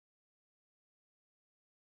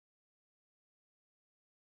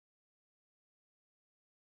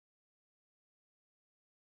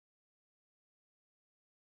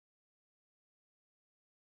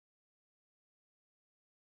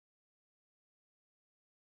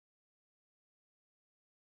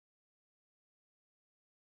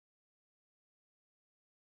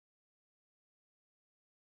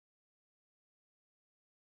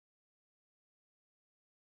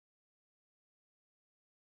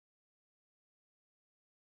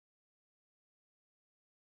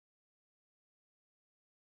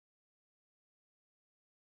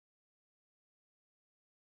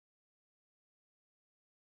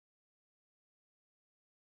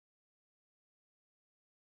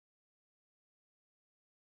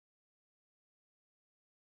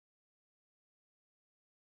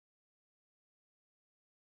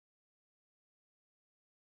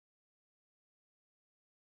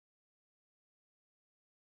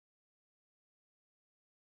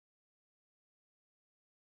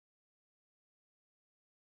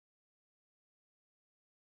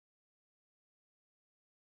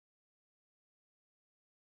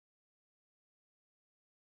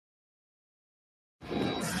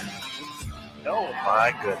Oh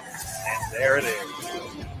my goodness. And there it is.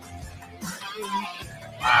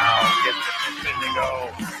 Wow, gets it in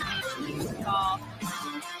Indigo.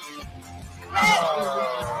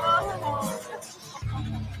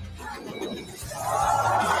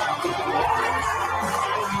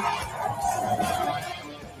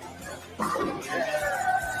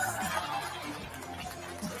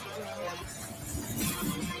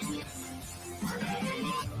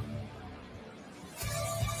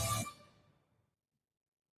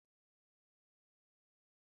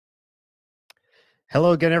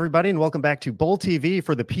 Hello again, everybody, and welcome back to Bowl TV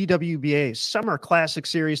for the PWBA Summer Classic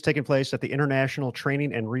Series taking place at the International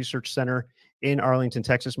Training and Research Center in Arlington,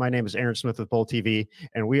 Texas. My name is Aaron Smith with Bowl TV,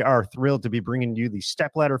 and we are thrilled to be bringing you the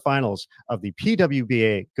Stepladder Finals of the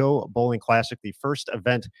PWBA Go Bowling Classic, the first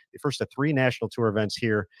event, the first of three national tour events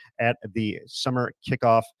here at the Summer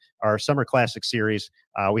Kickoff, our Summer Classic Series.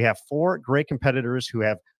 We have four great competitors who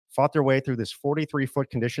have fought their way through this 43-foot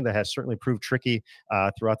condition that has certainly proved tricky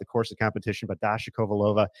throughout the course of the competition. But Dasha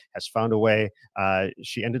Kovalova has found a way.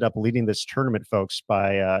 She ended up leading this tournament, folks,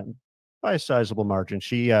 by a sizable margin.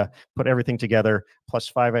 She put everything together, plus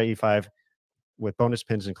 585 with bonus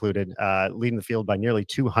pins included, leading the field by nearly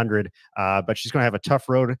 200. But she's going to have a tough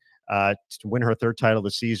road to win her third title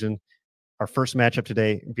this season. Our first matchup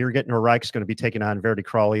today, Birgit Noreiks is going to be taking on Verity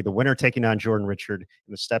Crawley, the winner taking on Jordan Richard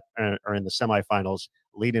in the semifinals,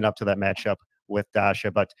 leading up to that matchup with Dasha.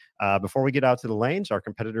 But before we get out to the lanes, our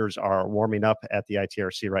competitors are warming up at the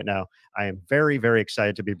ITRC right now. I am very, very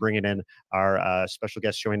excited to be bringing in our special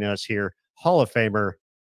guest joining us here, Hall of Famer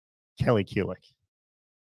Kelly Kulick.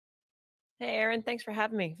 Hey, Aaron, thanks for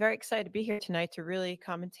having me. Very excited to be here tonight to really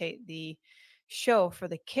commentate the show for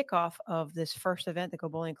the kickoff of this first event, the Go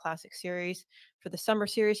Bowling Classic Series. For the summer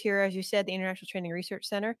series here, as you said, the International Training Research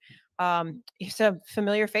Center. Some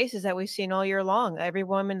familiar faces that we've seen all year long. Every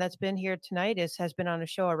woman that's been here tonight has been on a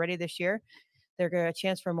show already this year. They're going to a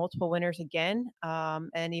chance for multiple winners again.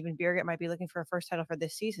 And even Birgit might be looking for a first title for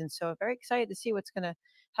this season. So very excited to see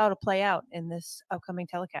how to play out in this upcoming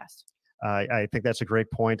telecast. I think that's a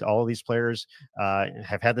great point. All of these players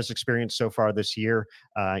have had this experience so far this year.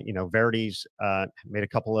 Verity's made a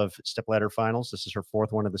couple of stepladder finals. This is her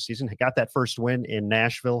fourth one of the season. Got that first win in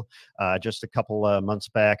Nashville just a couple months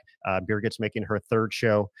back. Birgit's making her third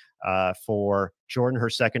show for Jordan,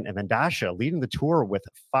 her second, and then Dasha leading the tour with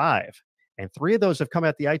 5. And 3 of those have come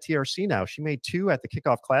at the ITRC now. She made 2 at the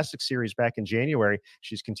Kickoff Classic Series back in January.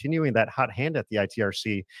 She's continuing that hot hand at the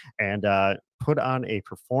ITRC and put on a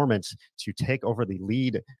performance to take over the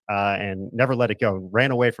lead and never let it go. Ran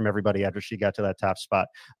away from everybody after she got to that top spot.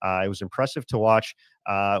 It was impressive to watch.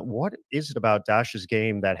 What is it about Dasha's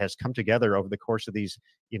game that has come together over the course of these,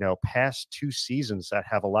 past 2 seasons that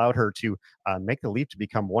have allowed her to make the leap to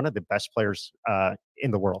become one of the best players in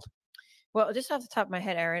the world? Well, just off the top of my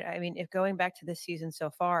head, Aaron, I mean, if going back to this season so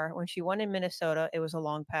far, when she won in Minnesota, it was a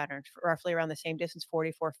long pattern, roughly around the same distance,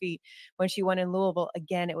 44 feet. When she won in Louisville,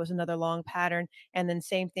 again, it was another long pattern. And then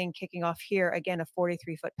same thing kicking off here, again, a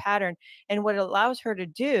 43-foot pattern. And what it allows her to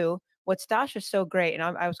do, what's Dasha's so great, and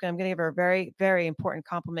I'm going to give her a very, very important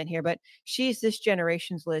compliment here, but she's this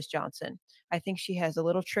generation's Liz Johnson. I think she has a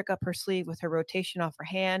little trick up her sleeve with her rotation off her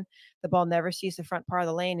hand. The ball never sees the front part of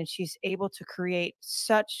the lane, and she's able to create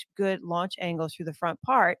such good launch angles through the front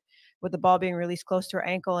part with the ball being released close to her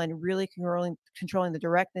ankle and really controlling the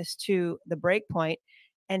directness to the break point.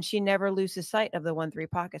 And she never loses sight of the 1-3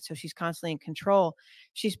 pocket. So she's constantly in control.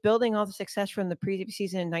 She's building all the success from the previous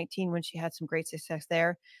season in 19 when she had some great success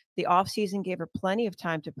there. The off season gave her plenty of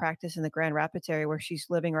time to practice in the Grand Rapids area where she's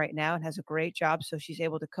living right now and has a great job. So she's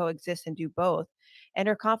able to coexist and do both. And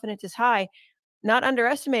her confidence is high. Not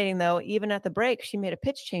underestimating, though, even at the break, she made a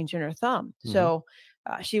pitch change in her thumb. Mm-hmm. So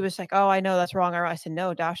she was like, oh, I know that's wrong. I said,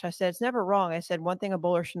 no, Dasha. I said, it's never wrong. I said, one thing a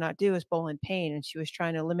bowler should not do is bowl in pain. And she was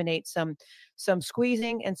trying to eliminate some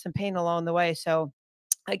squeezing and some pain along the way. So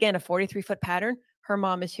again, a 43-foot pattern. Her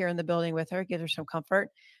mom is here in the building with her, gives her some comfort.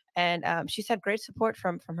 And she's had great support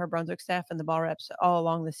from her Brunswick staff and the ball reps all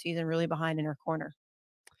along the season, really behind in her corner.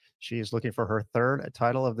 She is looking for her third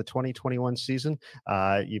title of the 2021 season.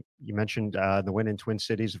 You mentioned the win in Twin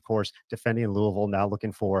Cities, of course, defending in Louisville, now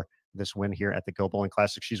looking for this win here at the Go Bowling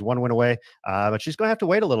Classic. She's 1 win away, but she's going to have to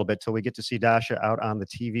wait a little bit till we get to see Dasha out on the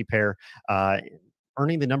TV pair,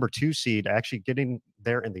 earning the number 2 seed, actually getting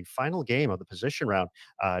there in the final game of the position round.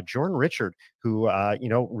 Jordan Richard, who,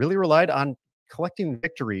 really relied on collecting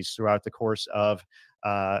victories throughout the course of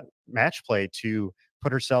match play to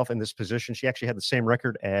put herself in this position. She actually had the same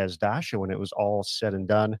record as Dasha when it was all said and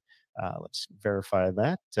done. Let's verify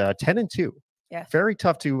that. 10-2 Yes. Very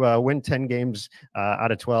tough to win 10 games out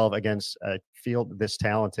of 12 against a field this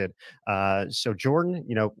talented. So Jordan,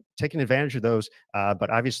 taking advantage of those, but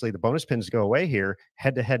obviously the bonus pins go away here.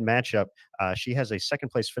 Head-to-head matchup. She has a second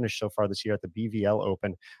place finish so far this year at the BVL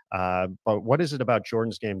Open. But what is it about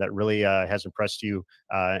Jordan's game that really has impressed you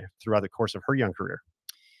throughout the course of her young career?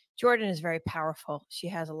 Jordan is very powerful. She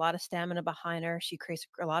has a lot of stamina behind her. She creates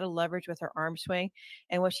a lot of leverage with her arm swing.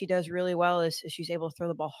 And what she does really well is she's able to throw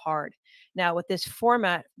the ball hard. Now, with this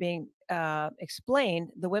format being explained,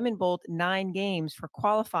 the women bowled 9 games for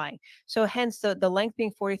qualifying. So hence the length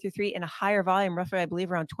being 40-3 and a higher volume, roughly, I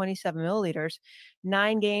believe, around 27 milliliters.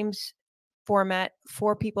 9 games format,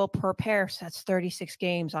 4 people per pair. So that's 36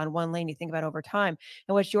 games on one lane. You think about over time.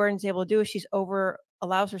 And what Jordan's able to do is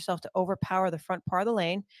allows herself to overpower the front part of the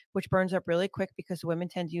lane, which burns up really quick because the women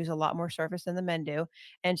tend to use a lot more surface than the men do.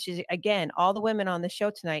 And she's, again, all the women on the show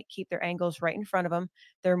tonight keep their angles right in front of them.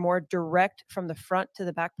 They're more direct from the front to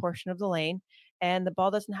the back portion of the lane. And the ball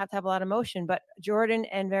doesn't have to have a lot of motion, but Jordan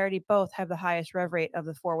and Verity both have the highest rev rate of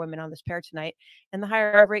the 4 women on this pair tonight. And the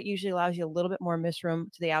higher rev rate usually allows you a little bit more miss room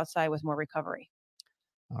to the outside with more recovery.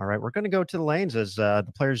 All right, we're going to go to the lanes as the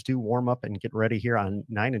players do warm up and get ready here on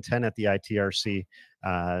 9 and 10 at the ITRC.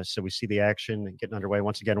 So we see the action getting underway.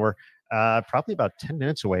 Once again, we're probably about 10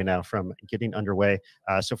 minutes away now from getting underway.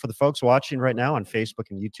 So for the folks watching right now on Facebook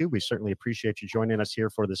and YouTube, we certainly appreciate you joining us here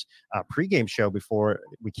for this pregame show before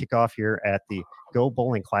we kick off here at the Go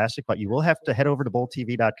Bowling Classic. But you will have to head over to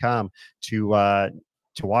bowltv.com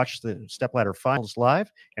to watch the Stepladder finals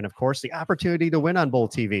live, and of course the opportunity to win on Bowl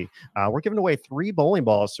TV. We're giving away 3 bowling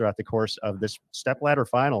balls throughout the course of this Stepladder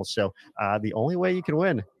finals. So the only way you can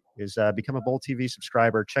win is become a Bowl TV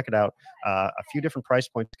subscriber. Check it out. A few different price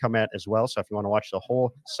points to come at as well. So if you want to watch the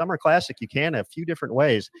whole Summer Classic, you can a few different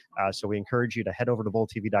ways. So we encourage you to head over to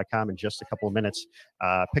bowltv.com in just a couple of minutes,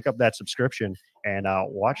 pick up that subscription, and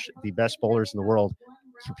watch the best bowlers in the world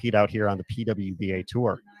compete out here on the PWBA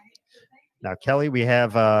Tour. Now, Kelly, we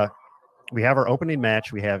have our opening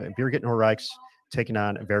match. We have Birgit Noreiks taking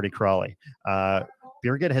on Verity Crawley.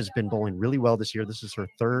 Birgit has been bowling really well this year. This is her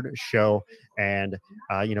 3rd show, and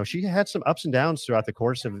she had some ups and downs throughout the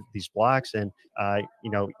course of these blocks. And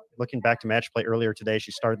looking back to match play earlier today,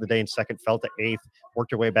 she started the day in 2nd, fell to 8th, worked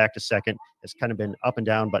her way back to 2nd. Has kind of been up and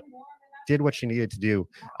down, but did what she needed to do.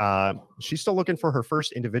 She's still looking for her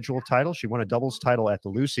first individual title. She won a doubles title at the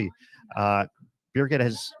Lucy. Birgit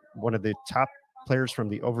has one of the top players from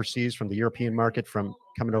the overseas, from the European market, from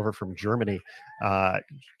coming over from Germany.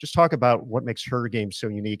 Just talk about what makes her game so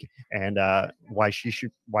unique and why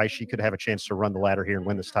she could have a chance to run the ladder here and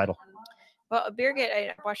win this title. Well, Birgit,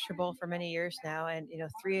 I've watched her bowl for many years now, and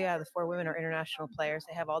 3 out of the 4 women are international players.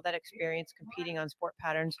 They have all that experience competing on sport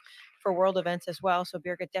patterns for world events as well. So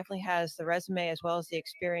Birgit definitely has the resume as well as the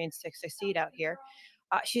experience to succeed out here.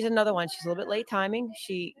 She's another one. She's a little bit late timing.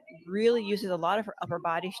 She really uses a lot of her upper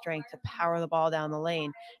body strength to power the ball down the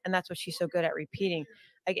lane, and that's what she's so good at repeating.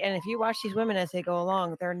 Again, if you watch these women as they go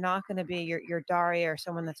along, they're not going to be your Daria or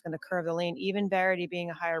someone that's going to curve the lane. Even Verity being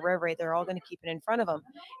a higher rev rate, they're all going to keep it in front of them.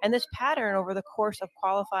 And this pattern over the course of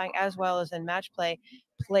qualifying as well as in match play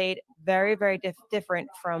played very, very different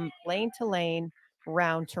from lane to lane,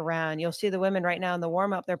 round to round. You'll see the women right now in the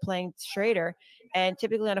warm-up, they're playing straighter. And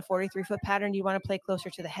typically on a 43-foot pattern, you want to play closer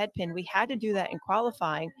to the head pin. We had to do that in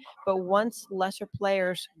qualifying, but once lesser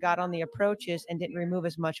players got on the approaches and didn't remove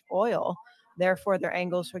as much oil, therefore their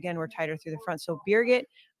angles, again, were tighter through the front. So Birgit,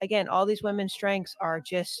 again, all these women's strengths are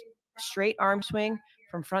just straight arm swing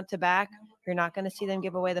from front to back. You're not going to see them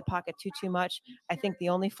give away the pocket too much. I think the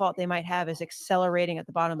only fault they might have is accelerating at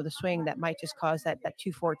the bottom of the swing. That might just cause that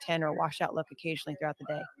 2-4-10 or washout look occasionally throughout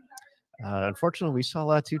the day. Unfortunately, we saw a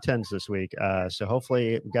lot of 210s this week. So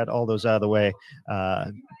hopefully we got all those out of the way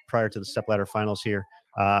prior to the Stepladder finals here.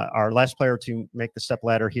 Our last player to make the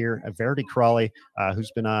Stepladder here, Verity Crawley,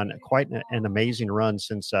 who's been on quite an amazing run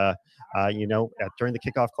since, during the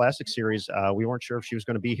Kickoff Classic series, we weren't sure if she was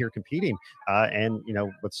going to be here competing. And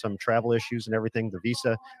with some travel issues and everything, the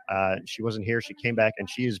visa, she wasn't here. She came back, and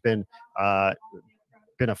she has been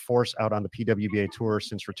a force out on the PWBA Tour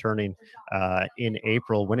since returning in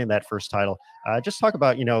April, winning that first title. Just talk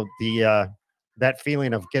about, that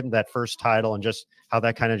feeling of getting that first title and just how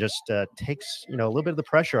that kind of just takes, a little bit of the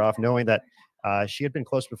pressure off, knowing that she had been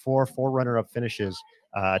close before, 4 runner-up finishes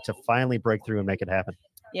to finally break through and make it happen.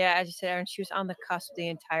 Yeah, as you said, Aaron, she was on the cusp the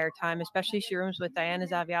entire time, especially she rooms with Diana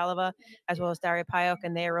Zavialova as well as Daria Payok,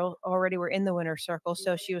 and they already were in the winner's circle.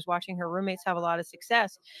 So she was watching her roommates have a lot of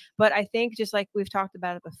success. But I think just like we've talked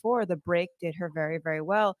about it before, the break did her very, very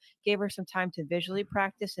well, gave her some time to visually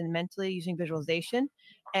practice and mentally using visualization.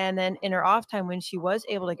 And then in her off time, when she was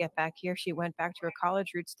able to get back here, she went back to her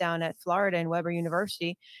college roots down at Florida and Weber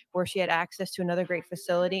University, where she had access to another great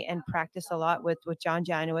facility and practiced a lot with John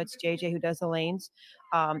Janowitz, JJ, who does the lanes.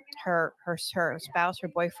 Her spouse, her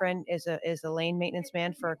boyfriend is a lane maintenance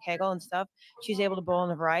man for Kegel and stuff. She's able to bowl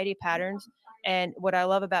in a variety of patterns. And what I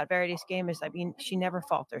love about Verity's game is, I mean, she never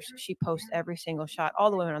falters. She posts every single shot.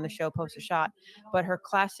 All the women on the show post a shot, but her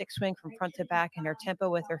classic swing from front to back and her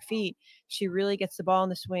tempo with her feet, she really gets the ball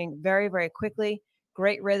in the swing very, very quickly.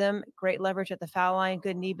 Great rhythm, great leverage at the foul line,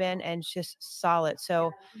 good knee bend, and just solid.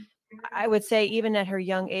 So I would say even at her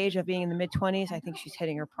young age of being in the mid-20s, I think she's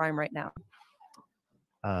hitting her prime right now.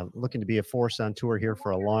 Looking to be a force on tour here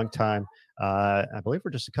for a long time. I believe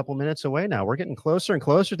we're just a couple minutes away now. We're getting closer and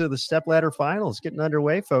closer to the Stepladder finals getting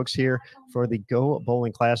underway, folks, here for the Go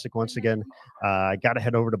Bowling Classic. Once again, got to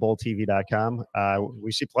head over to bowltv.com.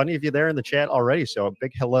 We see plenty of you there in the chat already, so a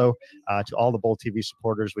big hello to all the Bowl TV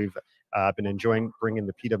supporters. We've been enjoying bringing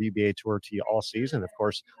the PWBA Tour to you all season, of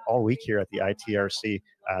course, all week here at the ITRC.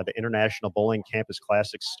 The International Bowling Campus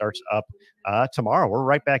Classic starts up tomorrow. We're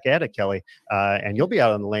right back at it, Kelly, and you'll be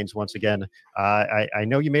out on the lanes once again. I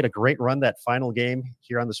know you made a great run that final game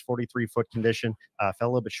here on this 43-foot condition. Fell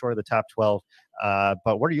a little bit short of the top 12,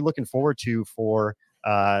 but what are you looking forward to for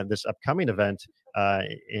this upcoming event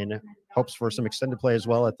in hopes for some extended play as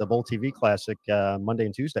well at the Bowl TV Classic Monday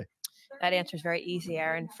and Tuesday? That answer is very easy,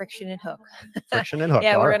 Aaron. Friction and hook. Friction and hook.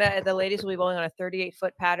 Yeah, we're gonna. The ladies will be bowling on a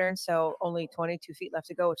 38-foot pattern, so only 22 feet left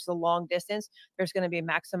to go, which is a long distance. There's going to be a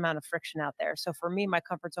max amount of friction out there. So for me, my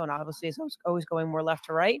comfort zone obviously is always going more left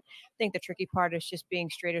to right. I think the tricky part is just being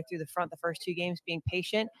straighter through the front the first two games, being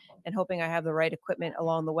patient, and hoping I have the right equipment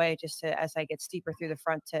along the way, just to, as I get steeper through the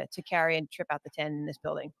front, to carry and trip out the 10 in this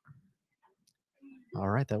building. All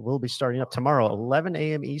right, that will be starting up tomorrow, 11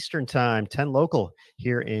 a.m. Eastern time, 10 local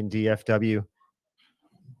here in DFW.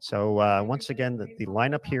 So once again, the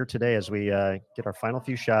lineup here today as we get our final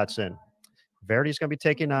few shots in. Verity is going to be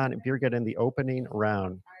taking on Birgit in the opening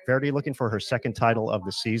round. Verity looking for her second title of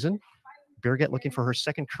the season. Birgit looking for her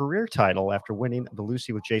second career title after winning the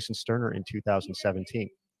Lucy with Jason Sterner in 2017.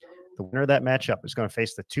 The winner of that matchup is going to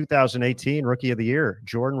face the 2018 Rookie of the Year,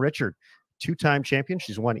 Jordan Richard. Two-time champion.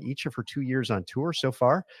 She's won each of her 2 years on tour so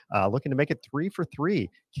far. Looking to make it 3 for 3.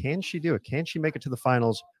 Can she do it? Can she make it to the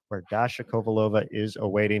finals where Dasha Kovalova is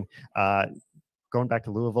awaiting? Going back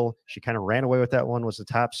to Louisville, she kind of ran away with that one, was the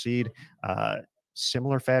top seed.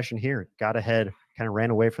 Similar fashion here. Got ahead, kind of ran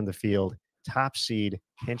away from the field. Top seed.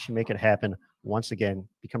 Can she make it happen? Once again,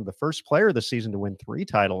 become the first player of the season to win 3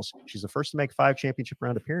 titles. She's the first to make 5 championship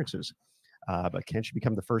round appearances. But can she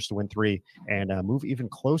become the first to win 3 and move even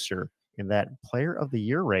closer in that player of the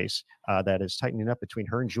year race that is tightening up between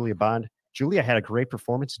her and Julia Bond? Julia had a great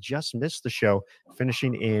performance, just missed the show,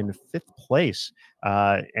 finishing in 5th place.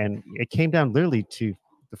 And it came down literally to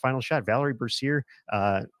the final shot. Valerie Bercier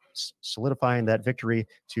solidifying that victory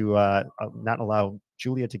to not allow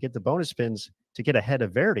Julia to get the bonus spins to get ahead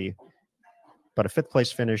of Verity. But a 5th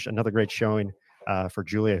place finish, another great showing for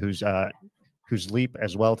Julia, whose leap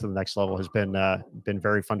as well to the next level has been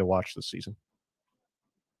very fun to watch this season.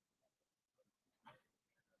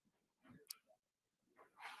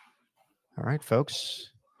 All right, folks,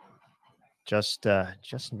 just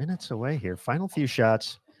minutes away here. Final few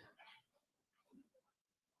shots.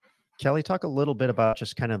 Kelly, talk a little bit about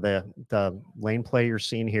just kind of the lane play you're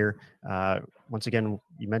seeing here. Once again,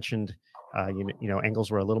 you mentioned you know angles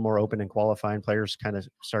were a little more open in qualifying. Players kind of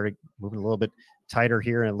started moving a little bit tighter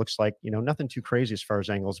here, and it looks like nothing too crazy as far as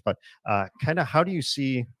angles. But kind of how do you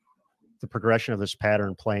see the progression of this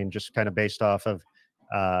pattern playing, just kind of based off of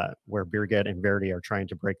where Birgit and Verity are trying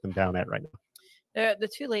to break them down at right now? The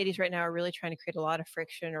two ladies right now are really trying to create a lot of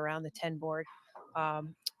friction around the 10 board.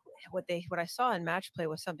 What I saw in match play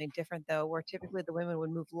was something different, though, where typically the women would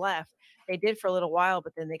move left. They did for a little while,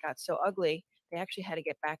 but then they got so ugly, they actually had to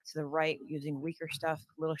get back to the right using weaker stuff,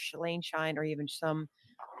 little lane shine, or even some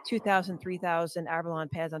 2,000, 3,000 Avalon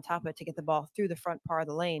pads on top of it to get the ball through the front part of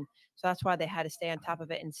the lane. So that's why they had to stay on top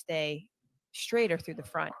of it and stay straighter through the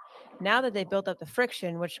front. Now that they built up the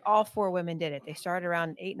friction, which all 4 women did it, they started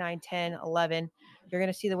around 8, 9, 10, 11. You're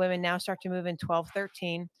going to see the women now start to move in 12,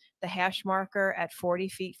 13. The hash marker at 40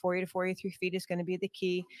 feet, 40 to 43 feet is going to be the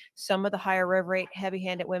key. Some of the higher rev rate,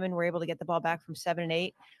 heavy-handed women were able to get the ball back from 7 and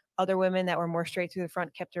 8. Other women that were more straight through the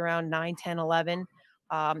front kept around 9, 10, 11.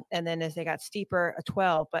 And then as they got steeper, a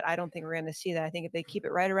 12. But I don't think we're going to see that. I think if they keep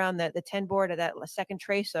it right around the 10 board at that second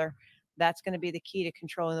tracer, that's going to be the key to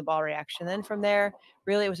controlling the ball reaction. Then from there,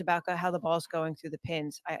 really it was about how the ball's going through the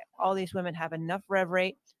pins. All these women have enough rev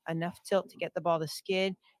rate, enough tilt to get the ball to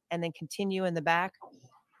skid and then continue in the back.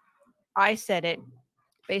 I said it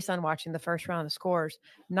based on watching the first round of scores.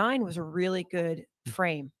 9 was a really good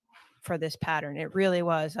frame for this pattern. It really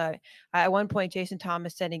was. At one point, Jason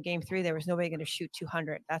Thomas said in game 3, there was nobody going to shoot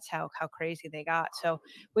 200. That's how crazy they got. So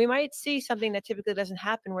we might see something that typically doesn't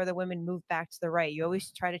happen where the women move back to the right. You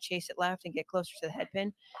always try to chase it left and get closer to the head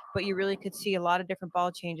pin, but you really could see a lot of different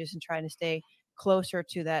ball changes and trying to stay closer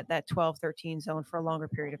to that 12, 13 zone for a longer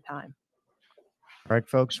period of time. All right,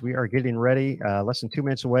 folks, we are getting ready. Less than 2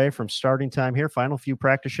 minutes away from starting time here. Final few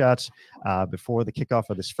practice shots before the kickoff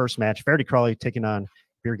of this first match. Verity Crawley taking on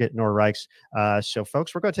Birgit Noreiks. So,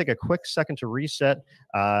 folks, we're going to take a quick second to reset.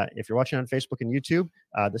 If you're watching on Facebook and YouTube,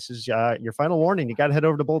 this is your final warning. You got to head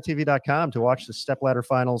over to bowltv.com to watch the Stepladder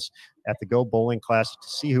finals at the Go Bowling Classic to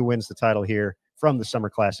see who wins the title here from the Summer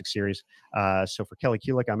Classic Series. So for Kelly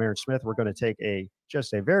Kulik, I'm Aaron Smith. We're going to take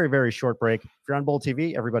just a very, very short break. If you're on Bowl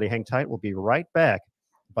TV, everybody hang tight. We'll be right back.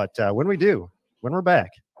 But when we're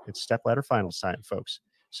back, it's Stepladder finals time, folks.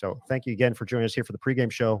 So thank you again for joining us here for the pregame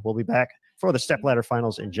show. We'll be back for the Stepladder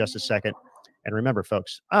finals in just a second. And remember,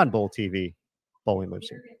 folks, on Bowl TV, bowling lives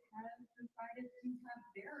here.